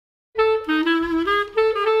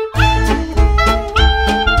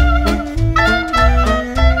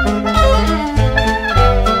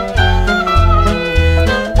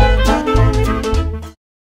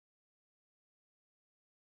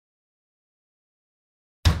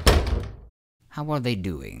How are they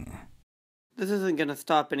doing? This isn't gonna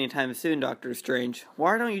stop anytime soon, Doctor Strange.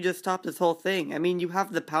 Why don't you just stop this whole thing? I mean, you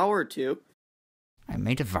have the power to. I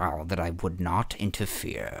made a vow that I would not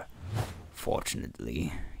interfere.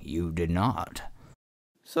 Fortunately, you did not.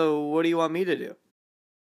 So, what do you want me to do?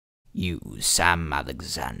 You, Sam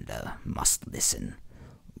Alexander, must listen.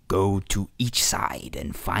 Go to each side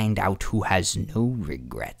and find out who has no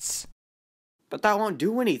regrets. But that won't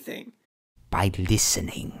do anything. By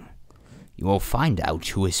listening, you will find out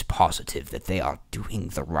who is positive that they are doing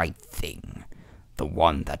the right thing. The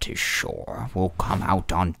one that is sure will come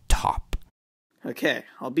out on top. Okay,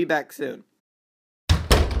 I'll be back soon.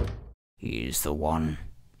 He's the one.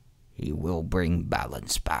 He will bring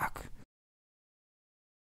balance back.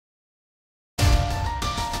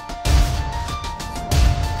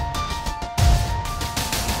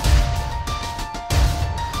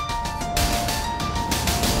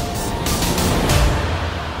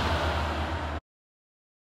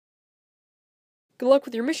 Good luck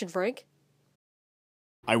with your mission, Frank.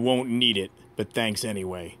 I won't need it, but thanks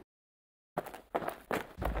anyway.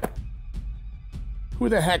 Who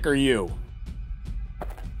the heck are you?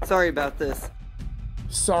 Sorry about this.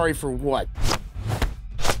 Sorry for what?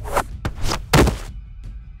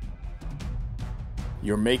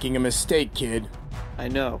 You're making a mistake, kid. I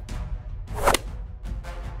know.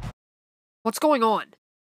 What's going on?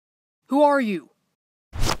 Who are you?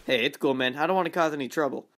 Hey, it's cool, man. I don't want to cause any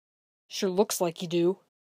trouble. Sure looks like you do.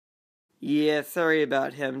 Yeah, sorry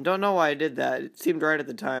about him. Don't know why I did that. It seemed right at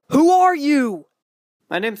the time. Who are you?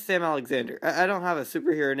 My name's Sam Alexander. I don't have a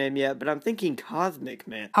superhero name yet, but I'm thinking Cosmic,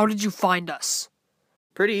 man. How did you find us?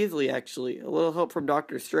 Pretty easily, actually. A little help from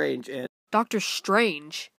Doctor Strange, and... Doctor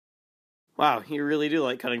Strange? Wow, you really do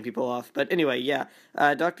like cutting people off. But anyway, yeah.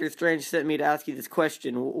 Doctor Strange sent me to ask you this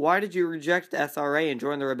question. Why did you reject the SRA and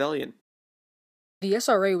join the rebellion? The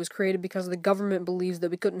SRA was created because the government believes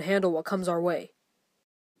that we couldn't handle what comes our way.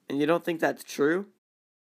 And you don't think that's true?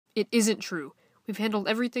 It isn't true. We've handled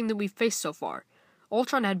everything that we've faced so far.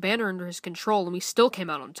 Ultron had Banner under his control, and we still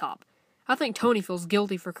came out on top. I think Tony feels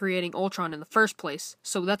guilty for creating Ultron in the first place,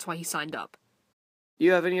 so that's why he signed up. Do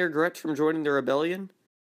you have any regrets from joining the rebellion?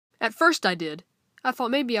 At first I did. I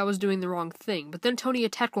thought maybe I was doing the wrong thing, but then Tony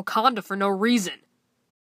attacked Wakanda for no reason.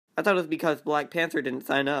 I thought it was because Black Panther didn't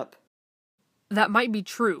sign up. That might be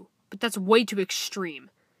true, but that's way too extreme.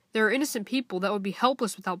 There are innocent people that would be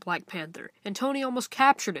helpless without Black Panther, and Tony almost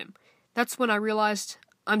captured him. That's when I realized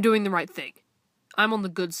I'm doing the right thing. I'm on the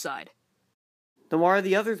good side. Then why are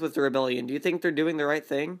the others with the rebellion? Do you think they're doing the right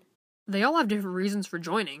thing? They all have different reasons for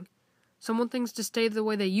joining. Some want things to stay the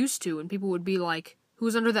way they used to, and people would be like,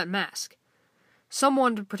 who's under that mask? Some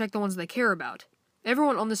want to protect the ones they care about.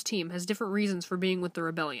 Everyone on this team has different reasons for being with the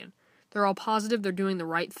rebellion. They're all positive they're doing the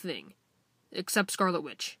right thing. Except Scarlet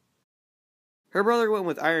Witch. Her brother went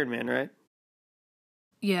with Iron Man, right?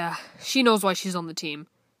 Yeah, she knows why she's on the team.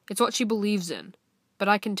 It's what she believes in. But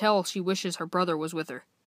I can tell she wishes her brother was with her.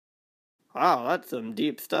 Wow, that's some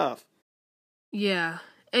deep stuff. Yeah,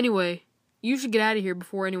 anyway, you should get out of here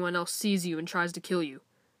before anyone else sees you and tries to kill you.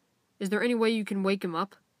 Is there any way you can wake him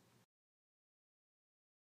up?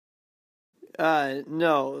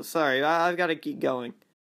 No, sorry, I've got to keep going.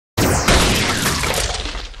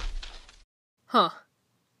 Huh.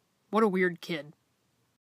 What a weird kid.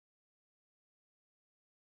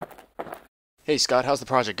 Hey Scott, how's the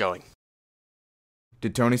project going?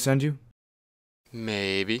 Did Tony send you?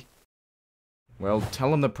 Maybe. Well,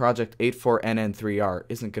 tell him the Project 84NN3R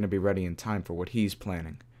isn't going to be ready in time for what he's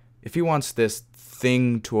planning. If he wants this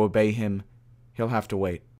thing to obey him, he'll have to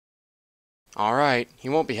wait. Alright, he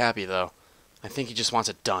won't be happy though. I think he just wants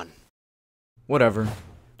it done. Whatever.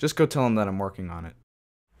 Just go tell him that I'm working on it.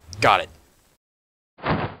 Got it.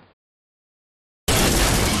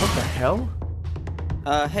 What the hell?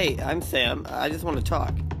 Hey, I'm Sam. I just want to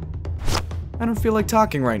talk. I don't feel like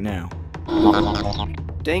talking right now.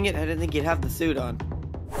 Dang it, I didn't think you'd have the suit on.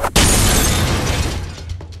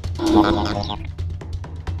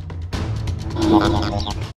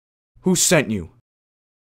 Who sent you?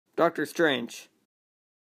 Doctor Strange.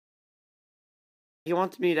 He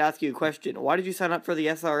wants me to ask you a question. Why did you sign up for the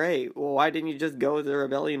SRA? Well, why didn't you just go with the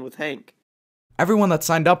rebellion with Hank? Everyone that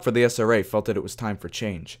signed up for the SRA felt that it was time for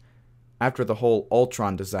change. After the whole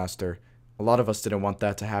Ultron disaster, a lot of us didn't want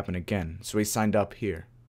that to happen again, so we signed up here.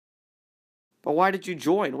 But why did you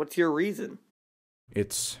join? What's your reason?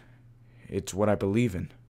 It's what I believe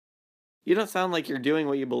in. You don't sound like you're doing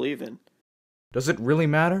what you believe in. Does it really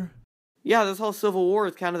matter? Yeah, this whole Civil War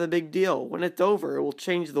is kind of a big deal. When it's over, it will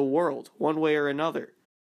change the world, one way or another.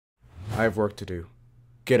 I have work to do.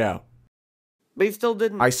 Get out. But you still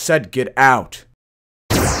didn't... I said get out!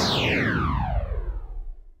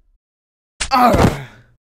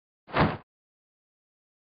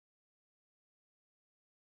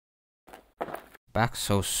 Back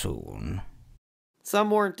so soon.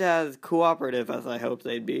 Some weren't as cooperative as I hoped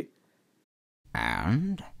they'd be.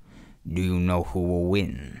 And? Do you know who will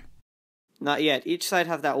win? Not yet. Each side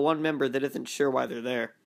has that one member that isn't sure why they're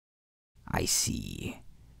there. I see.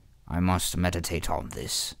 I must meditate on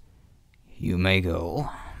this. You may go,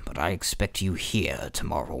 but I expect you here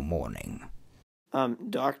tomorrow morning.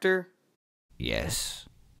 Doctor? Yes?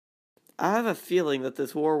 I have a feeling that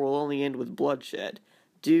this war will only end with bloodshed.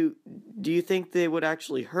 Do you think they would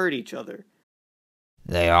actually hurt each other?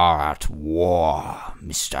 They are at war,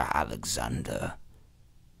 Mr. Alexander.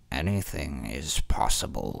 Anything is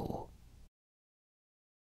possible.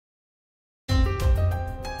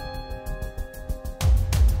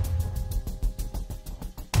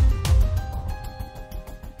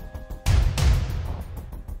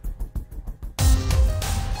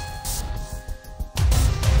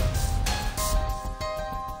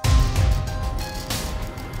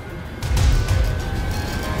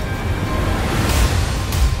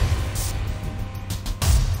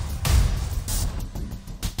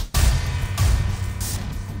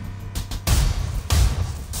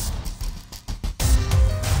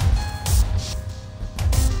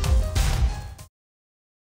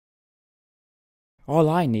 All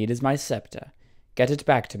I need is my scepter. Get it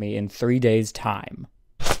back to me in 3 days' time.